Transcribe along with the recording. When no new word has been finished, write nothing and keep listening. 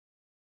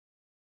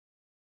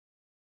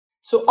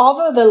So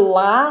over the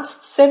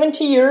last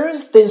 70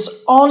 years,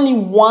 there's only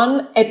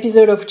one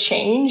episode of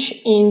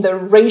change in the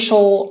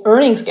racial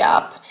earnings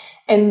gap,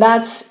 and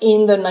that's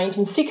in the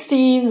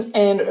 1960s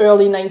and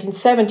early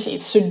 1970s,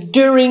 so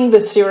during the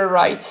civil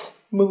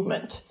rights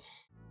movement.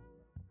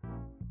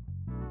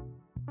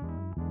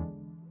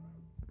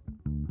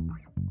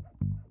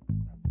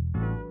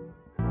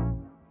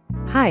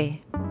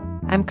 Hi,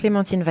 I'm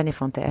Clémentine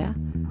Vanefanterre.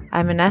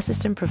 I'm an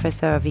assistant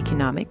professor of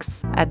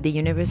economics at the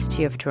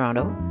University of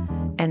Toronto,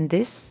 and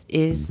this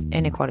is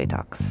Inequality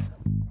Talks.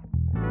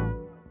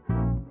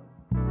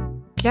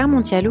 Claire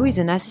Montiallo is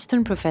an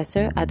assistant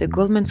professor at the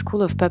Goldman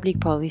School of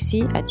Public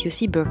Policy at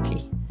UC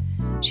Berkeley.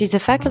 She's a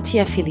faculty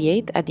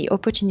affiliate at the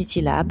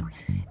Opportunity Lab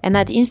and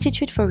at the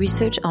Institute for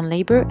Research on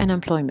Labor and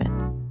Employment.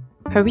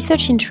 Her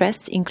research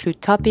interests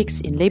include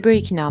topics in labor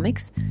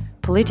economics,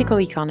 political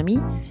economy,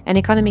 and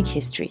economic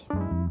history.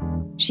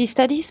 She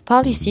studies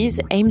policies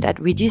aimed at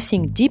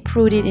reducing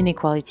deep-rooted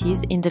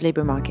inequalities in the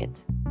labor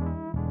market.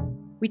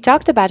 We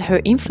talked about her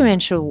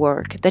influential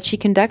work that she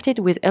conducted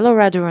with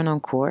Elora de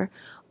Renoncourt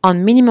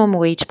on minimum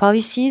wage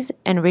policies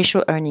and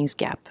racial earnings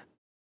gap.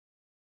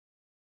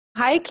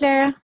 Hi,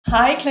 Claire.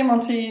 Hi,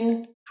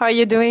 Clémentine. How are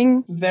you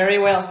doing? Very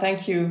well,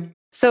 thank you.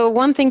 So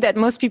one thing that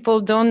most people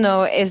don't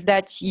know is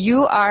that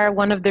you are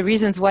one of the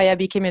reasons why I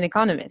became an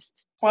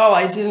economist. Wow,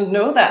 I didn't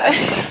know that.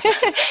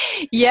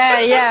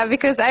 Yeah,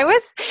 because I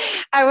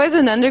was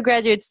an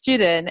undergraduate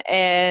student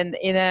and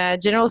in a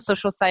general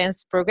social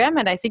science program,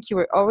 and I think you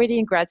were already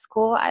in grad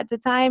school at the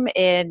time,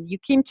 and you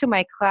came to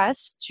my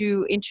class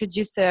to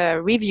introduce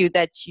a review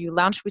that you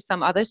launched with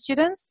some other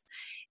students.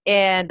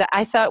 And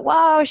I thought,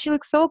 wow, she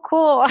looks so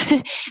cool.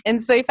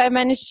 And so if I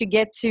managed to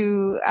get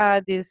to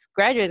this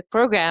graduate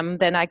program,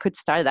 then I could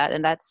start that.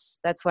 And that's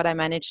what I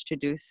managed to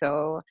do.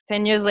 So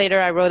 10 years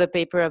later, I wrote a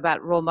paper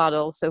about role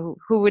models. So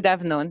who would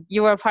have known?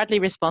 You were partly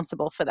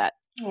responsible for that.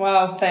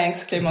 Wow,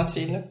 thanks,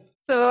 Clémentine.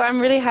 So I'm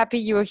really happy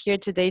you are here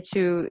today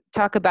to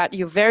talk about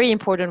your very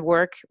important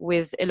work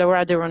with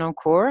Elora de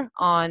Renoncourt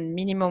on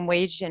minimum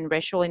wage and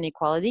racial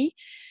inequality.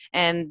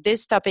 And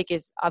this topic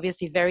is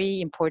obviously very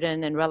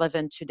important and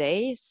relevant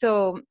today.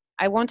 So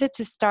I wanted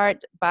to start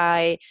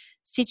by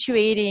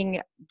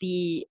situating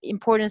the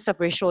importance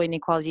of racial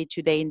inequality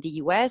today in the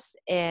US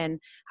and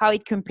how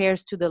it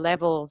compares to the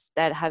levels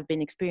that have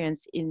been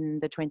experienced in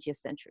the 20th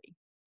century.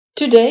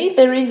 Today,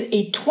 there is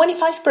a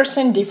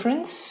 25%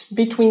 difference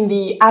between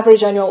the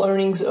average annual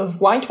earnings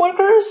of white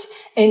workers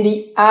and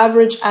the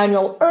average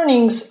annual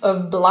earnings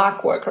of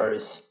Black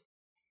workers.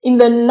 In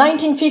the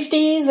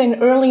 1950s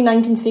and early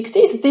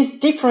 1960s, this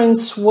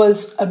difference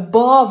was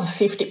above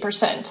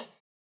 50%.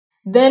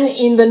 Then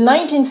in the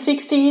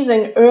 1960s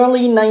and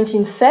early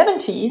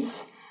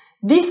 1970s,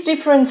 this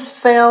difference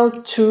fell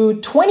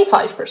to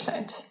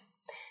 25%.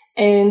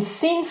 And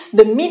since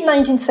the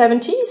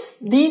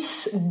mid-1970s,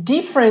 this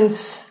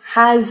difference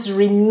has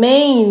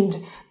remained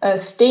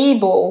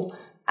stable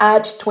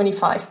at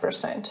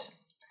 25%.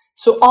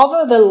 So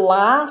over the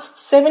last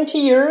 70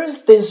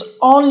 years, there's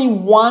only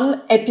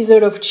one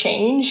episode of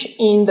change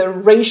in the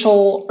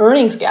racial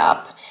earnings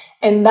gap,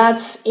 and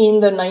that's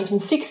in the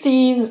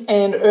 1960s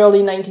and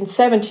early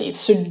 1970s,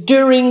 so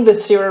during the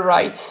civil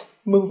rights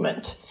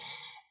movement.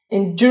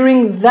 And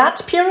during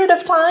that period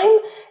of time,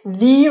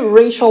 the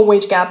racial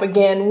wage gap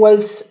again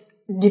was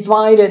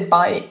divided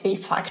by a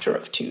factor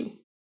of 2.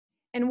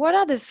 And what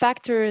are the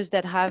factors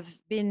that have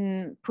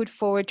been put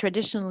forward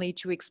traditionally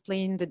to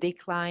explain the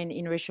decline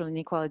in racial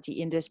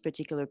inequality in this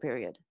particular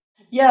period?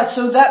 Yeah,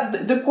 so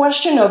that the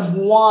question of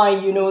why,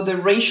 the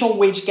racial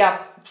wage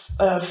gap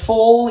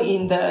fall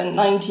in the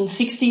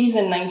 1960s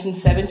and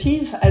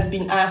 1970s has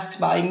been asked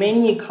by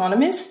many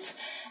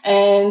economists.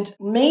 And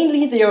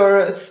mainly there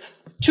are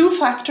two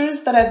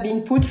factors that have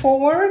been put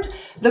forward.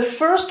 The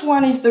first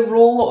one is the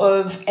role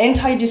of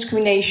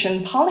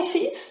anti-discrimination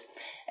policies.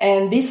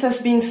 And this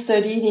has been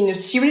studied in a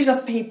series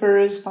of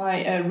papers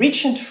by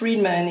Richard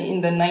Friedman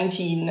in the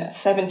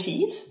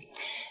 1970s.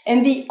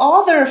 And the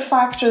other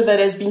factor that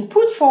has been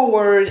put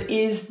forward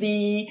is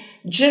the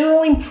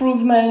general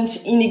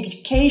improvement in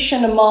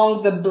education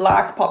among the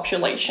Black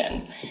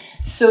population.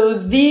 So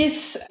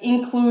this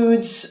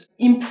includes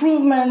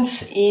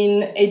improvements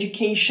in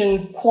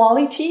education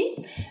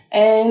quality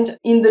and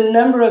in the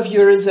number of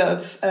years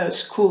of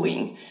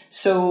schooling.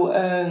 So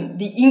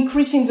the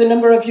increase in the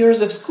number of years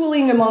of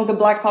schooling among the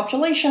Black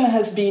population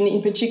has been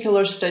in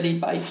particular studied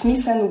by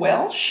Smith and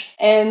Welsh.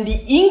 And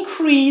the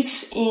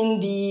increase in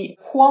the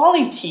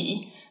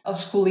quality of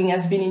schooling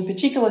has been in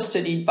particular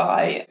studied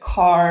by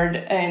Card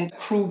and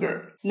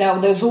Kruger. Now,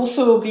 there's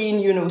also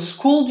been,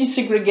 school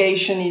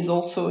desegregation is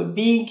also a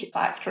big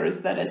factor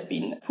that has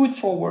been put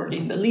forward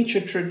in the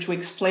literature to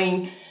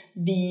explain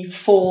the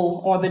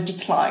fall or the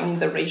decline in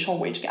the racial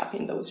wage gap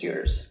in those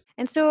years.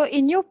 And so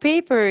in your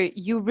paper,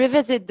 you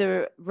revisit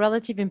the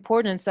relative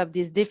importance of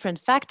these different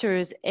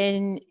factors.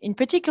 And in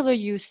particular,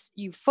 you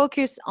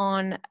focus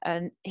on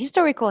an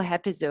historical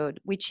episode,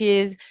 which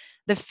is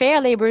the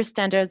Fair Labor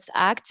Standards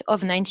Act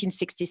of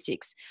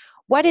 1966,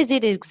 What is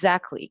it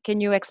exactly?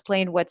 Can you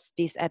explain what's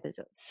this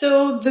episode?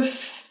 So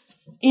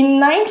in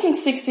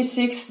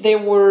 1966, there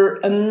were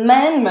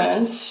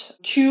amendments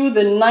to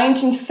the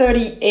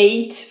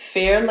 1938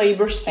 Fair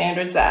Labor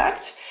Standards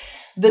Act.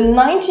 The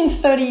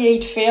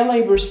 1938 Fair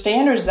Labor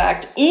Standards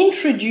Act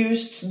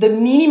introduced the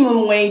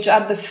minimum wage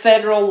at the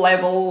federal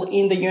level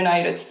in the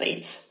United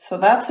States. So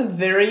that's a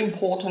very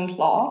important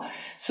law.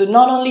 So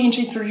not only it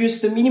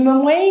introduced the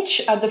minimum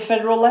wage at the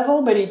federal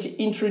level, but it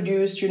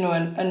introduced,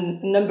 a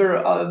number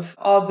of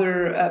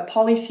other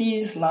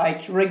policies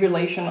like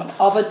regulation on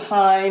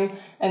overtime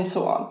and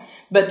so on.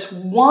 But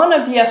one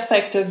of the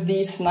aspects of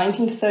this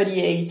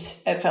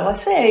 1938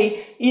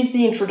 FLSA is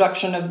the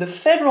introduction of the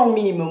federal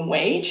minimum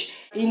wage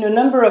in a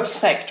number of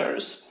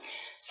sectors.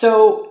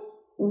 So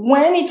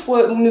when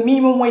the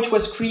minimum wage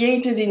was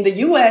created in the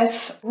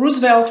US,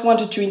 Roosevelt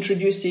wanted to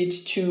introduce it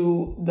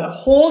to the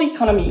whole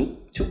economy,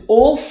 to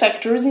all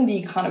sectors in the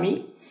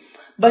economy.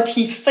 But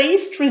he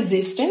faced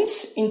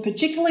resistance. In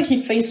particular, he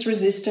faced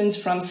resistance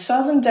from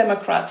Southern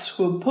Democrats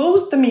who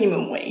opposed the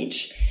minimum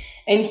wage.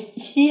 And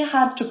he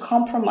had to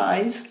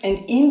compromise.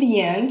 And in the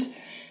end,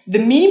 the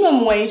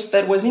minimum wage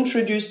that was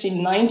introduced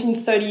in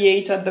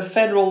 1938 at the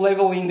federal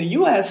level in the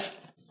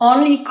US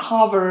only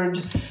covered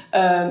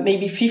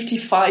maybe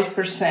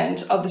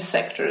 55% of the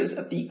sectors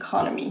of the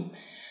economy.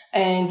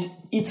 And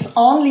it's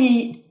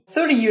only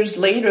 30 years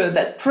later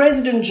that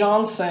President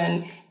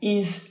Johnson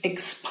is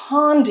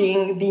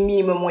expanding the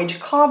minimum wage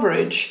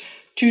coverage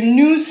to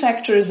new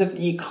sectors of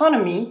the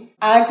economy: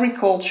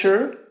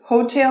 agriculture,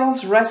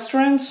 hotels,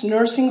 restaurants,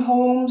 nursing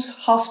homes,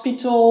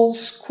 hospitals,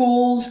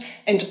 schools,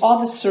 and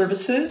other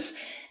services.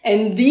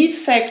 And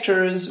these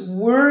sectors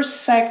were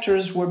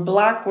where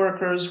Black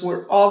workers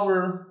were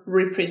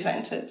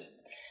overrepresented.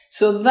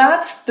 So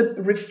that's the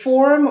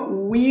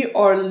reform we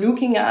are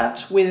looking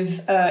at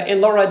with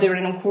Elora de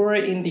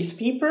Renoncourt in this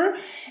paper.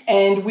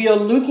 And we are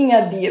looking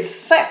at the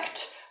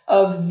effect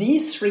of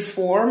this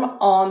reform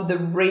on the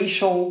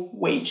racial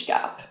wage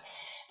gap.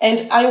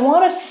 And I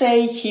want to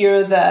say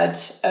here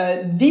that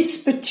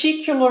this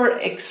particular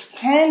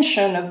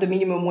expansion of the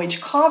minimum wage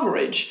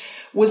coverage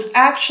was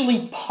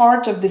actually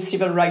part of the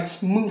civil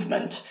rights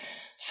movement.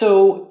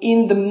 So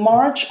in the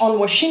March on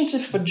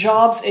Washington for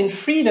Jobs and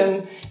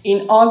Freedom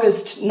in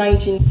August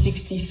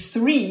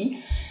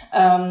 1963,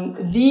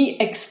 the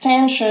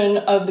extension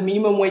of the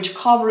minimum wage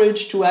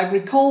coverage to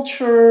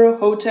agriculture,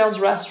 hotels,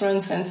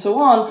 restaurants, and so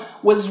on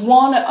was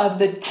one of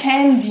the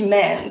 10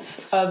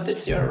 demands of the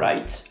civil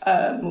rights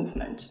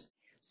movement.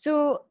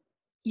 So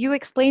you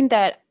explained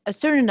that a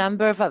certain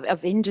number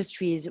of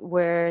industries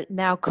were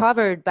now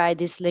covered by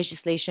this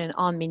legislation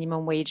on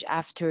minimum wage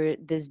after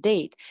this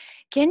date.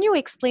 Can you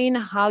explain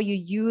how you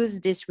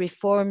use this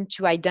reform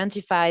to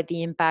identify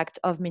the impact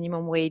of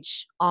minimum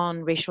wage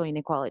on racial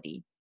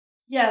inequality?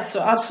 Yeah,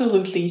 so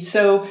absolutely.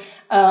 So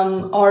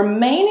our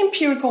main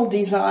empirical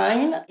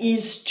design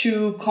is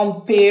to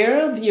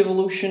compare the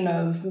evolution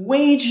of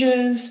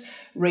wages,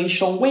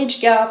 racial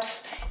wage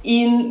gaps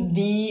in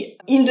the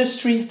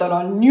industries that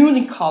are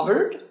newly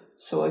covered.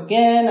 So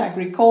again,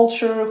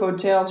 agriculture,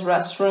 hotels,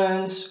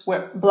 restaurants,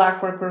 where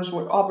Black workers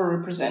were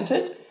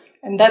overrepresented.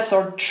 And that's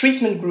our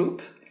treatment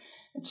group.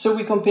 So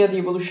we compare the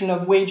evolution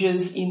of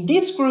wages in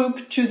this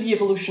group to the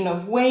evolution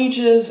of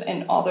wages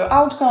and other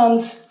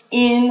outcomes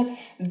in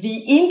the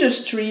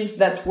industries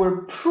that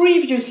were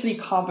previously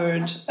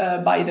covered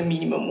by the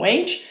minimum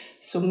wage.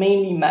 So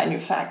mainly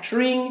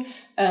manufacturing,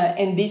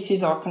 and this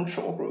is our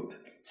control group.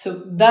 So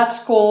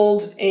that's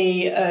called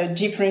a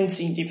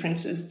difference in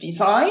differences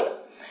design.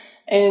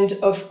 And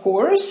of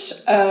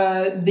course,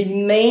 the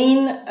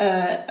main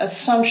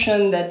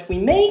assumption that we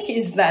make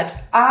is that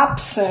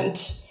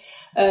absent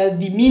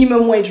the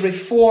minimum wage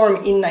reform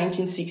in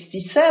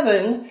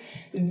 1967,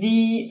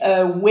 the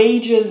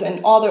wages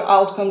and other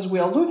outcomes we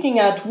are looking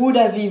at would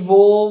have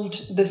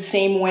evolved the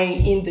same way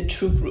in the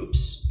two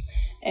groups.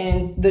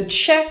 And the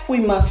check we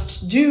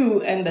must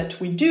do, and that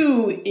we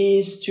do,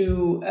 is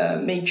to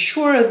make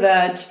sure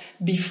that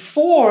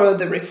before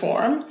the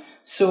reform,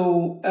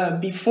 so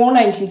before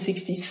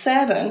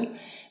 1967,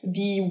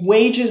 the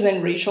wages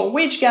and racial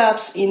wage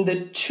gaps in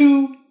the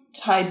two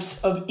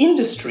types of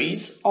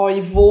industries are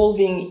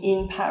evolving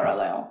in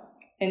parallel.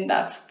 And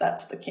that's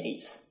the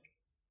case.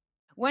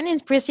 One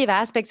impressive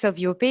aspect of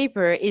your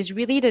paper is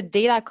really the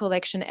data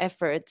collection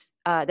efforts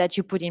that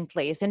you put in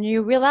place. And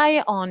you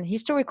rely on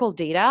historical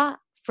data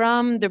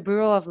from the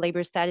Bureau of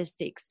Labor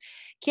Statistics.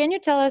 Can you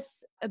tell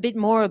us a bit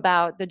more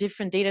about the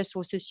different data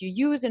sources you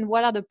use and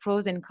what are the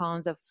pros and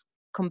cons of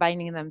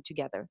combining them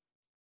together?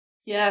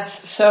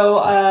 Yes.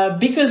 So,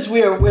 because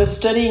we're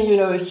studying,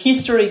 a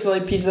historical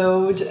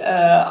episode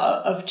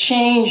of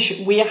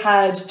change, we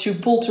had to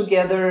pull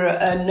together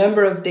a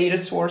number of data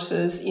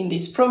sources in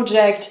this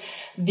project.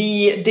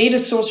 The data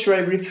source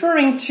you're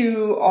referring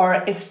to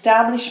are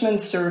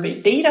establishment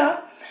survey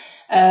data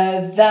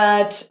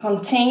that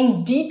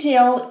contain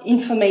detailed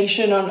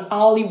information on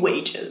hourly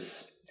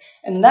wages.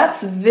 And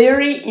that's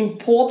very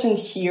important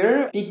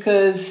here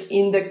because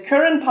in the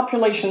current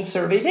population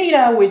survey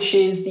data, which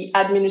is the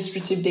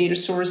administrative data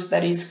source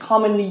that is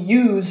commonly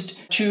used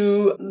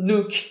to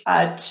look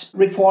at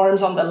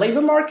reforms on the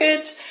labor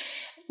market,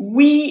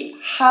 we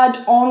had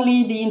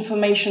only the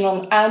information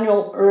on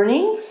annual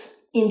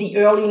earnings in the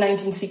early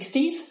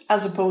 1960s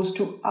as opposed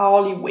to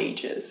hourly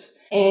wages.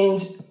 And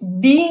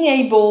being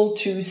able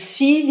to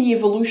see the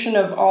evolution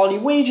of hourly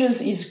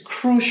wages is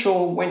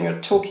crucial when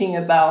you're talking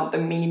about the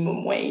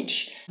minimum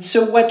wage.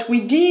 So what we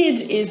did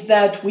is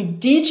that we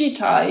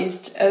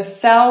digitized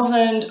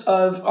 1,000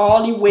 of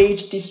hourly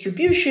wage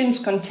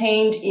distributions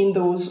contained in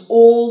those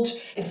old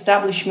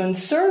establishment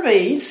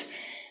surveys.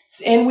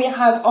 And we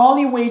have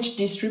hourly wage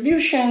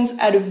distributions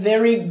at a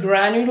very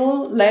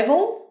granular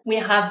level. We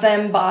have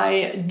them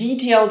by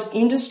detailed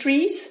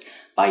industries,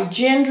 by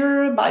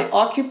gender, by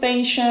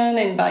occupation,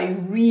 and by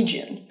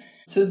region.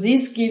 So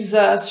this gives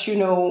us,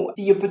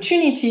 the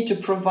opportunity to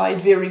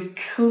provide very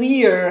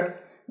clear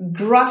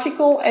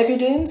graphical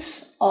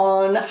evidence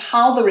on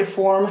how the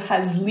reform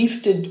has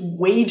lifted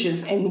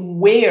wages and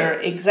where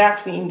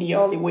exactly in the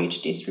hourly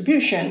wage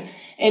distribution.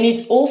 And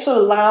it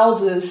also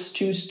allows us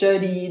to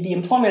study the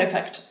employment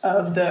effect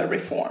of the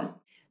reform.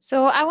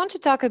 So I want to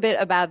talk a bit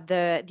about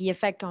the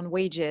effect on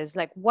wages.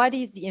 Like, what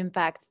is the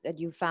impact that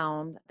you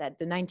found that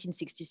the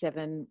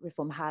 1967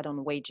 reform had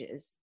on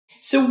wages?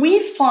 So we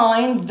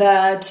find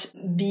that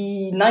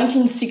the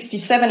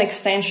 1967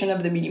 extension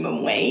of the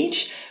minimum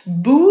wage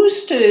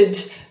boosted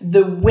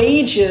the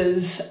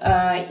wages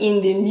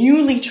in the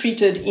newly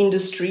treated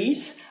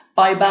industries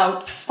by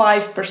about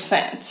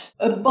 5%,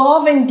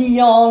 above and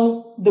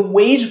beyond the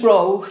wage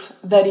growth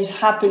that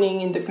is happening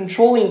in the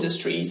control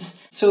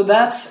industries. So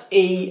that's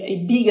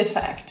a big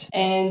effect.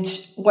 And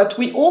what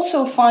we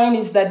also find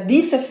is that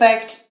this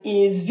effect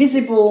is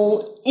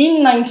visible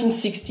in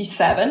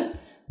 1967.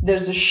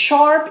 There's a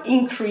sharp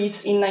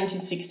increase in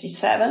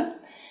 1967.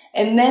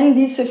 And then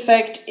this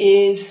effect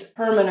is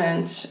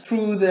permanent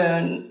through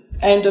the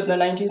end of the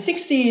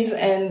 1960s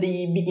and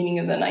the beginning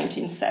of the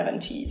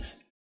 1970s.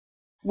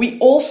 We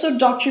also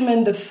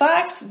document the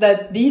fact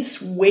that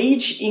this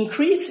wage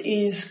increase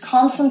is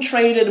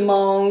concentrated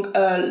among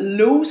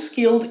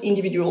low-skilled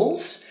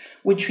individuals,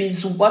 which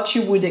is what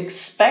you would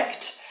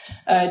expect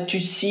to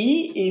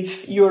see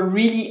if you're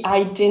really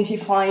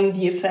identifying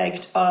the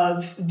effect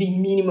of the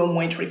minimum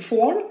wage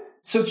reform.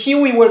 So here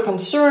we were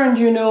concerned,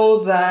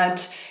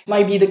 that it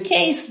might be the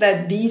case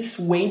that this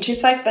wage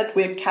effect that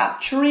we're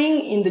capturing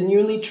in the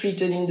newly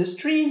treated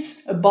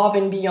industries, above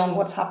and beyond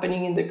what's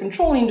happening in the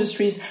control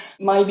industries,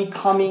 might be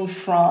coming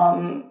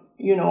from,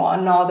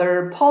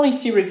 another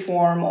policy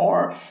reform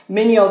or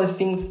many other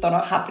things that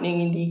are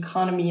happening in the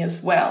economy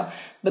as well.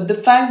 But the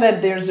fact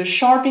that there's a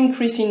sharp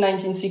increase in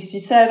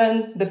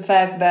 1967, the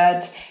fact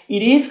that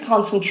it is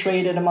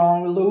concentrated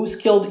among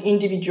low-skilled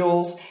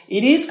individuals,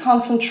 it is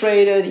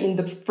concentrated in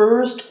the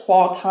first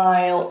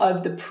quartile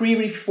of the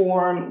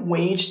pre-reform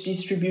wage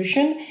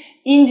distribution,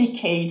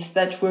 indicates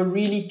that we're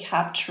really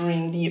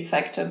capturing the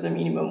effect of the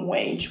minimum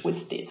wage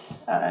with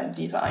this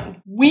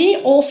design. We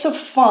also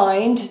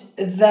find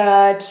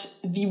that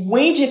the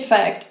wage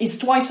effect is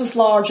twice as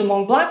large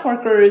among Black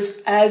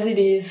workers as it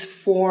is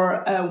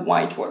for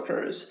white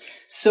workers.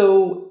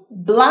 So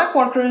Black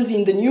workers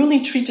in the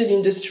newly treated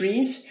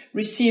industries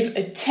receive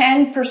a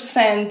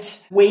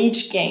 10%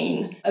 wage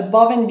gain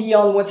above and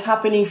beyond what's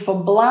happening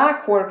for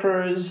Black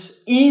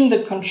workers in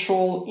the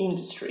control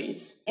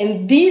industries.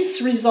 And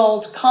this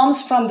result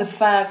comes from the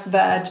fact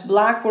that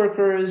Black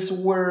workers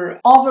were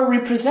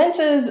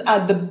overrepresented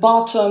at the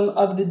bottom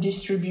of the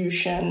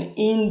distribution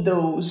in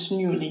those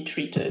newly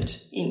treated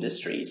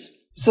industries.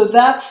 So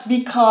that's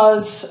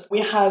because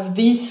we have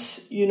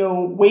this,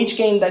 wage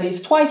gain that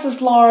is twice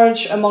as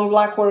large among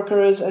Black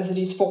workers as it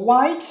is for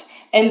white.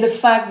 And the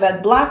fact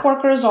that Black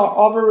workers are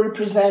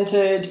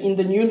overrepresented in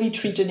the newly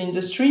treated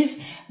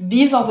industries,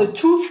 these are the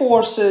two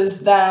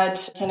forces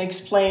that can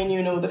explain,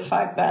 the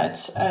fact that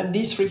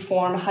this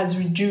reform has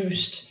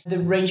reduced the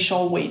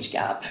racial wage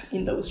gap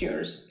in those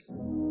years.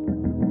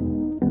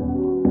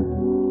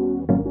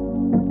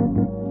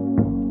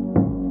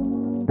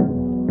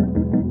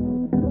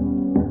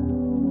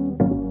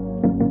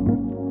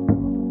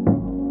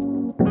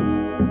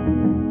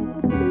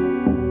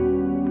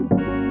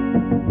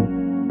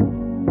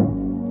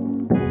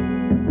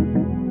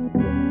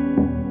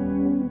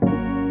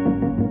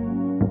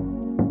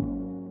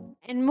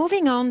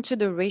 Moving on to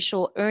the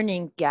racial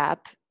earning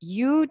gap,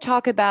 you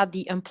talk about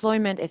the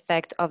employment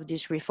effect of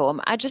this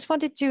reform. I just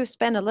wanted to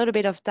spend a little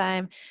bit of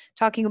time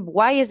talking about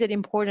why is it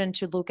important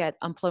to look at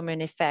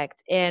employment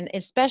effect, and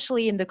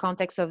especially in the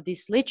context of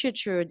this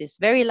literature, this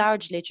very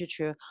large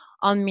literature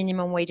on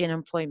minimum wage and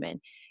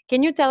employment.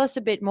 Can you tell us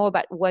a bit more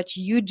about what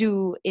you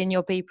do in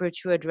your paper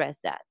to address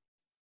that?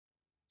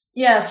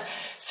 Yes.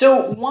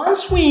 So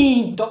once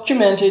we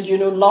documented,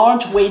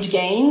 large wage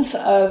gains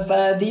of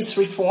this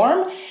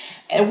reform,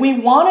 And we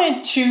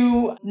wanted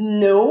to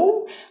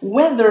know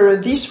whether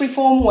this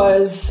reform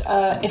was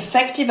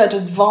effective at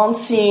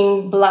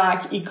advancing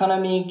Black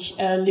economic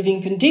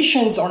living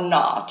conditions or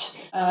not.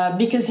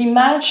 Because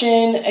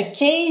imagine a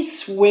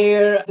case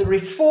where the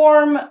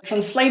reform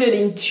translated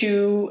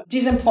into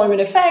disemployment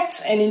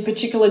effects, and in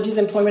particular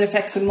disemployment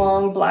effects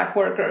among Black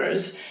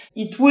workers.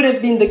 It would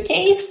have been the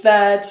case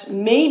that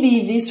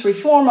maybe this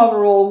reform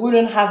overall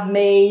wouldn't have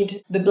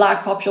made the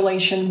Black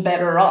population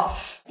better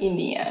off in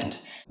the end.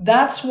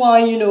 That's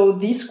why,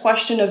 this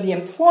question of the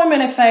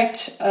employment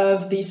effect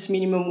of this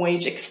minimum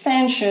wage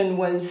extension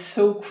was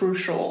so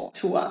crucial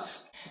to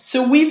us.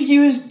 So we've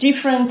used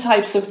different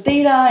types of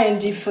data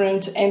and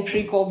different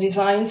empirical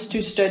designs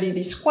to study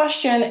this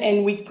question,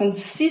 and we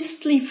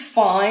consistently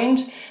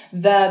find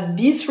that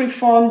this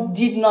reform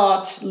did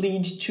not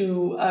lead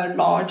to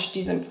large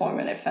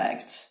disemployment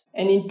effects.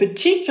 And in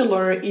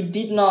particular, it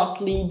did not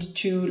lead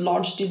to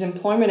large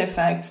disemployment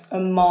effects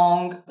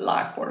among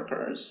Black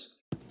workers.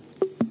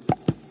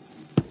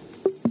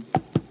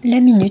 La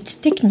minute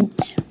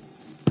technique.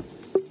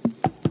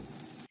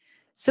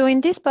 So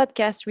in this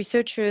podcast,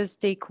 researchers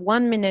take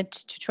 1 minute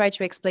to try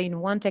to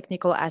explain one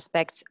technical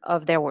aspect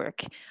of their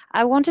work.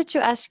 I wanted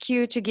to ask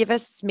you to give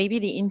us maybe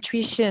the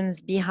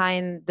intuitions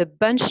behind the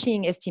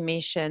bunching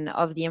estimation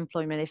of the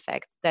employment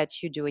effect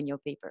that you do in your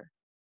paper.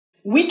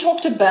 We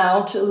talked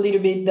about a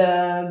little bit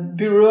the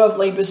Bureau of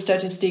Labor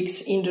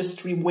Statistics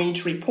industry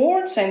wage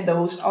reports and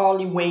those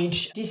hourly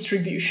wage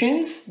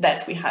distributions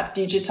that we have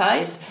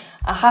digitized.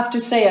 I have to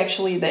say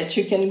actually that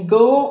you can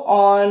go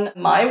on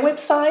my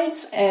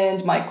website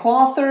and my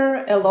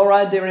co-author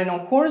Elora de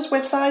Renoncourt's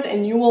website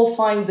and you will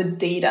find the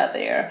data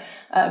there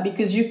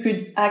because you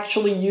could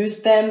actually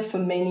use them for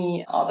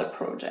many other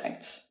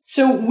projects.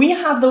 So we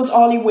have those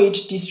hourly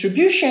wage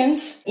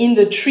distributions in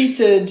the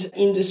treated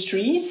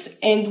industries,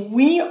 and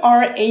we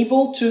are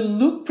able to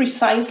look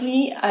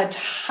precisely at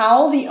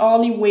how the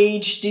hourly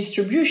wage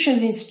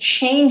distribution is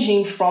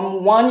changing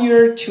from one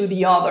year to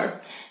the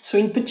other. So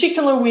in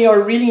particular, we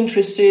are really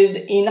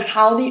interested in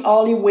how the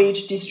hourly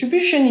wage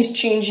distribution is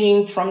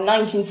changing from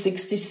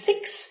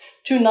 1966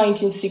 to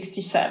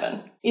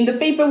 1967. In the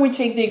paper, we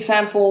take the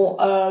example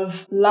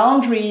of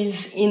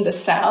laundries in the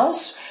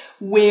South,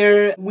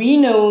 where we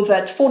know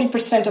that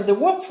 40% of the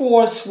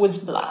workforce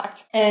was Black.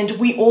 And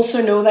we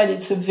also know that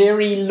it's a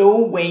very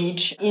low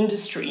wage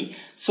industry.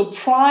 So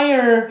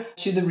prior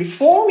to the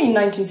reform in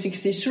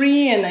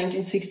 1963 and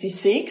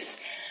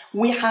 1966,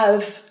 we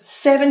have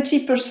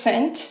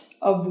 70%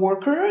 of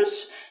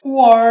workers who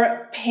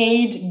are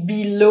paid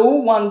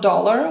below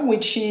 $1,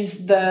 which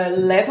is the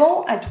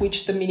level at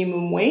which the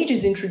minimum wage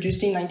is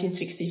introduced in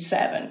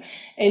 1967.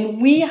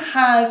 And we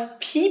have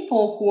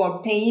people who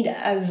are paid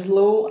as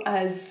low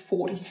as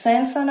 40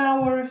 cents an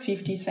hour,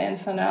 50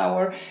 cents an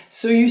hour.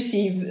 So you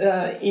see,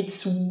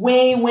 it's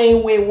way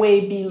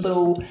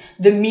below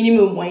the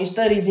minimum wage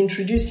that is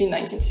introduced in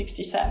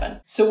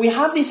 1967. So we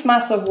have this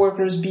mass of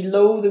workers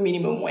below the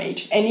minimum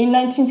wage. And in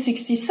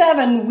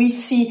 1967, we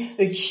see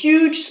a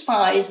huge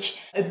spike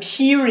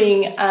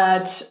appearing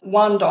at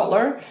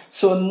 $1.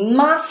 So a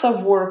mass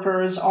of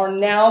workers are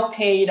now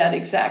paid at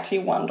exactly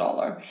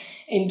 $1.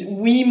 And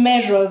we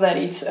measure that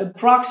it's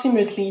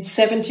approximately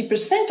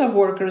 70% of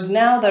workers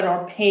now that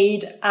are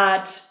paid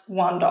at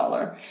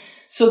 $1.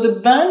 So the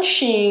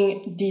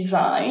bunching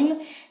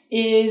design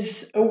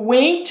is a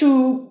way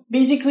to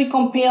basically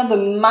compare the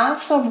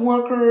mass of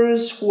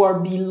workers who are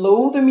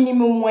below the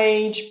minimum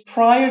wage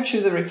prior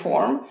to the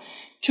reform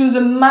to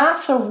the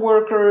mass of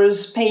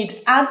workers paid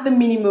at the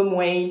minimum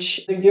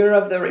wage the year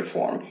of the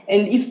reform.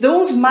 And if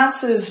those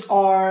masses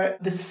are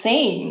the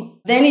same,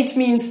 then it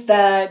means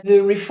that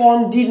the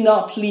reform did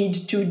not lead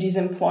to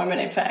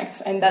disemployment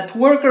effects and that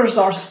workers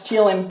are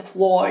still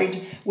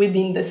employed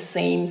within the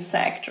same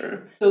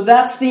sector. So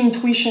that's the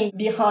intuition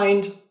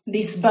behind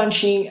this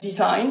bunching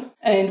design.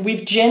 And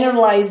we've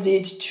generalized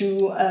it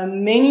to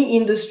many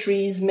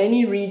industries,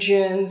 many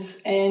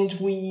regions, and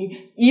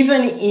we,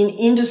 even in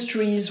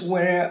industries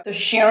where the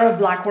share of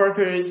Black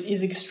workers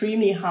is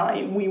extremely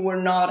high, we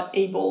were not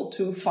able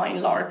to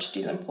find large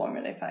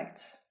disemployment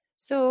effects.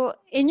 So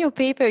in your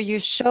paper, you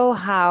show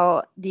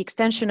how the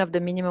extension of the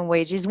minimum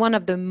wage is one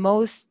of the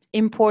most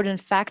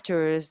important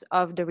factors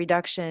of the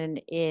reduction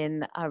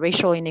in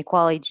racial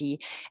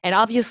inequality. And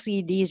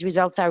obviously, these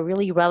results are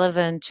really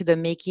relevant to the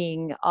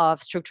making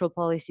of structural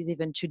policies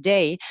even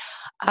today.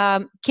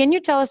 Can you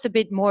tell us a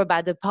bit more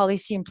about the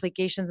policy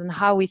implications and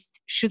how we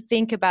should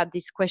think about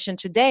this question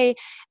today,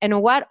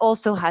 and what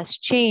also has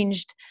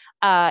changed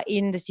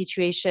in the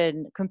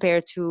situation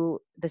compared to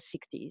the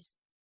 60s?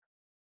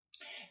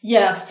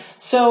 Yes.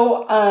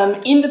 So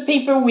in the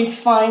paper, we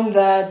find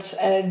that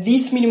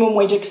this minimum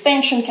wage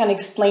extension can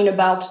explain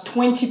about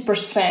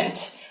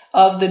 20%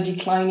 of the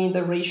decline in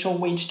the racial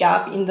wage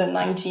gap in the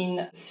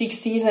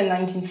 1960s and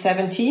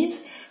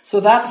 1970s. So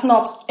that's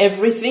not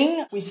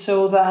everything. We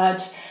saw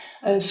that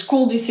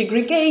school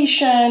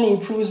desegregation,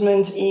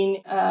 improvement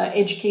in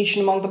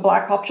education among the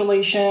Black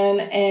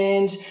population,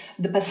 and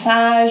the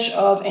passage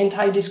of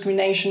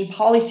anti-discrimination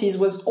policies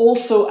was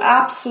also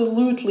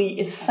absolutely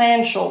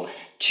essential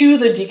to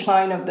the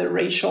decline of the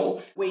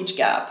racial wage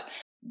gap.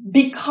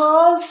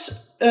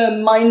 Because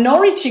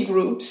minority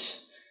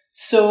groups,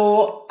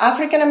 so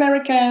African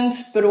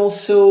Americans, but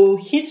also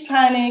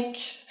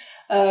Hispanics,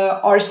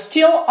 are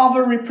still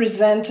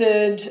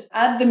overrepresented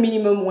at the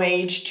minimum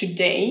wage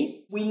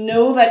today. We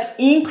know that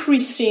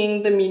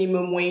increasing the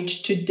minimum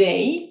wage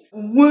today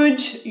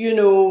would,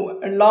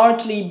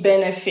 largely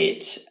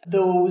benefit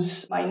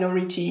those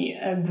minority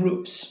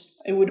groups.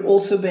 It would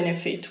also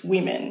benefit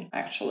women,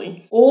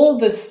 actually. All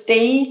the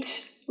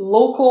state,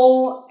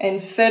 local,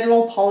 and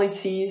federal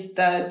policies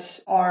that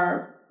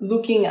are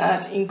looking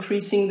at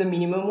increasing the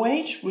minimum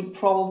wage would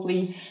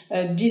probably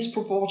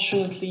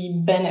disproportionately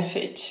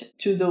benefit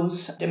to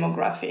those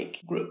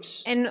demographic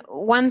groups. And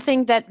one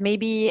thing that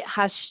maybe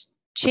has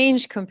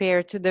changed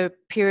compared to the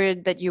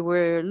period that you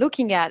were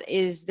looking at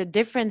is the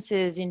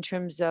differences in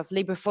terms of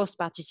labor force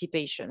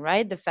participation,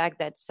 right? The fact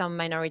that some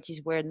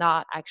minorities were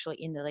not actually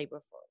in the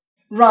labor force.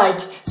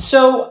 Right.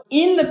 So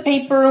in the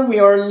paper, we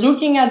are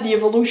looking at the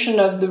evolution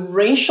of the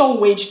racial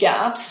wage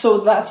gap. So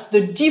that's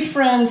the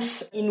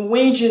difference in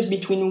wages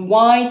between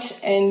white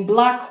and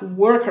black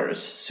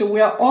workers. So we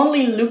are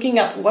only looking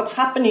at what's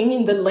happening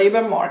in the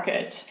labor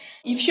market.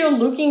 If you're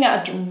looking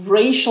at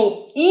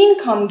racial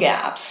income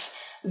gaps,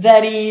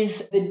 that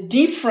is the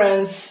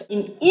difference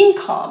in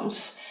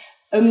incomes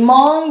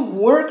among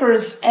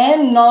workers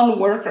and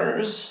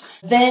non-workers,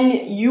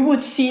 then you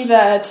would see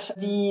that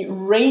the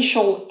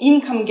racial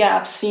income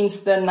gap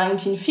since the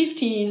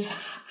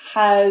 1950s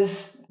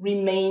has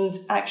remained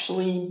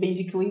actually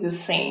basically the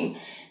same.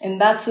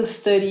 And that's a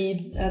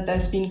study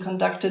that's been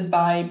conducted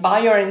by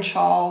Bayer and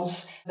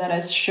Charles that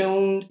has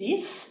shown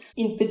this.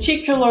 In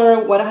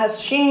particular, what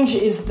has changed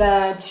is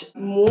that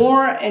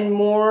more and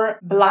more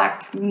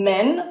black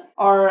men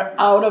are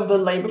out of the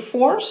labor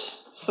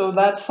force. So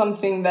that's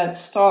something that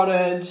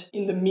started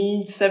in the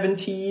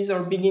mid-70s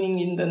or beginning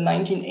in the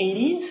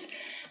 1980s.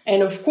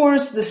 And of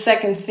course, the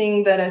second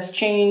thing that has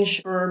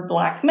changed for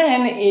black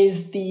men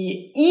is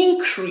the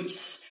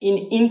increase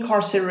in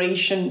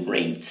incarceration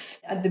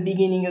rates at the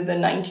beginning of the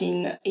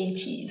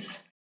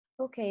 1980s.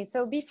 Okay,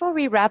 so before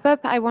we wrap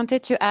up, I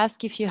wanted to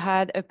ask if you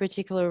had a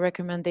particular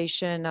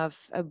recommendation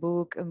of a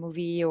book, a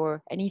movie,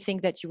 or anything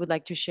that you would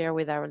like to share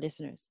with our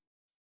listeners.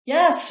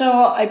 Yeah,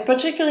 so I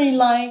particularly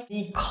like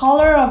The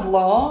Color of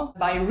Law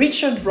by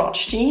Richard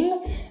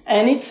Rothstein,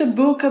 and it's a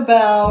book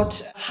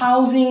about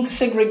housing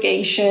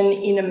segregation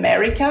in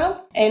America,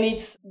 and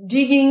it's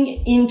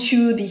digging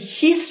into the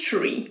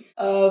history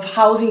of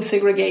housing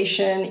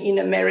segregation in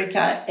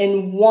America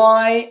and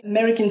why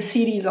American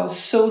cities are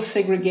so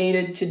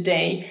segregated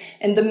today.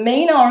 And the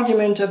main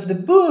argument of the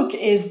book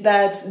is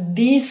that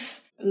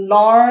this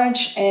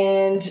large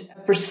and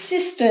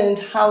persistent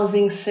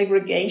housing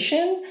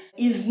segregation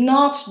is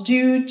not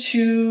due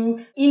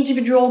to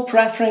individual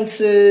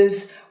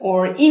preferences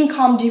or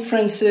income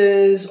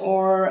differences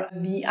or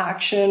the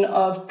action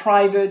of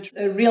private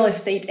real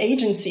estate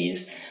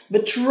agencies,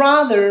 but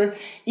rather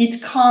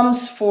it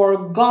comes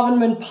from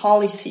government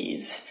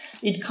policies.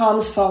 It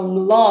comes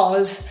from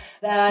laws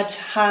that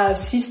have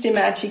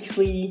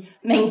systematically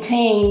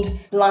maintained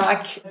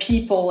Black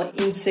people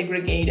in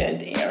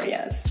segregated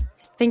areas.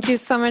 Thank you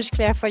so much,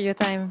 Claire, for your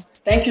time.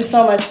 Thank you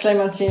so much,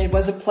 Clémentine. It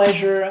was a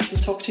pleasure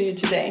to talk to you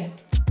today.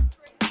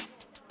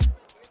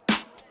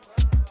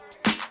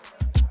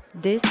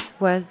 This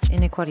was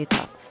Inequality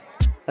Talks,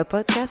 a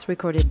podcast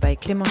recorded by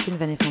Clémentine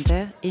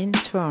Vanefontaire in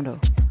Toronto.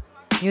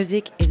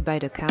 Music is by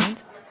The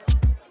Count.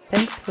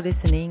 Thanks for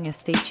listening and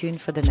stay tuned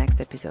for the next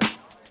episode.